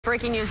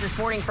Breaking news this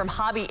morning from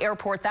Hobby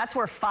Airport. That's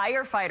where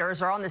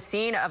firefighters are on the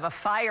scene of a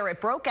fire. It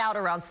broke out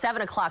around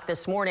 7 o'clock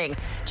this morning.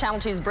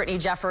 Channel 2's Brittany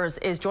Jeffers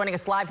is joining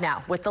us live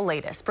now with the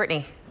latest.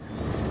 Brittany.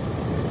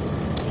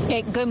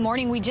 Hey, good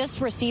morning. We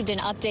just received an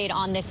update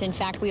on this. In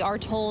fact, we are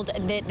told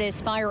that this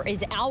fire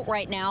is out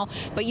right now,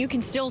 but you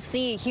can still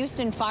see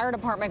Houston Fire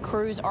Department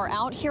crews are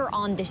out here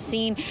on the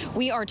scene.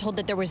 We are told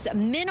that there was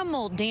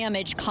minimal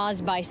damage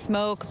caused by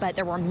smoke, but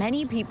there were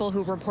many people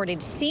who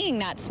reported seeing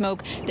that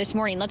smoke this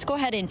morning. Let's go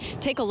ahead and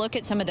take a look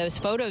at some of those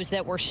photos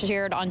that were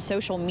shared on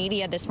social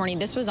media this morning.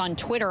 This was on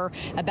Twitter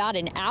about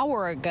an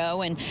hour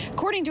ago, and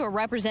according to a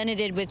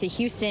representative with the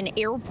Houston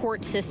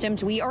Airport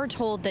Systems, we are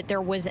told that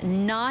there was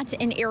not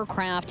an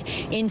aircraft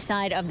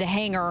inside of the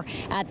hangar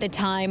at the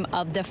time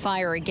of the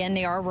fire. Again,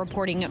 they are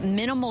reporting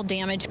minimal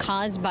damage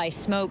caused by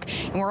smoke,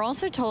 and we're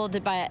also told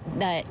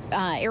that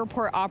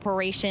airport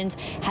operations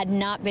had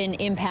not been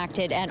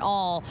impacted at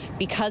all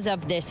because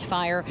of this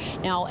fire.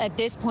 Now, at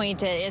this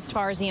point, as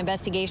far as the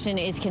investigation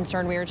is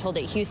concerned, we are told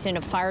that Houston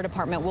Fire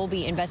Department will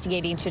be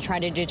investigating to try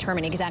to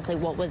determine exactly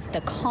what was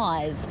the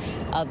cause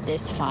of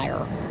this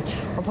fire.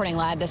 Reporting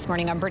live this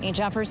morning, I'm Brittany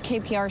Jeffers,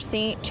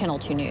 KPRC, Channel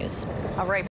 2 News. All right.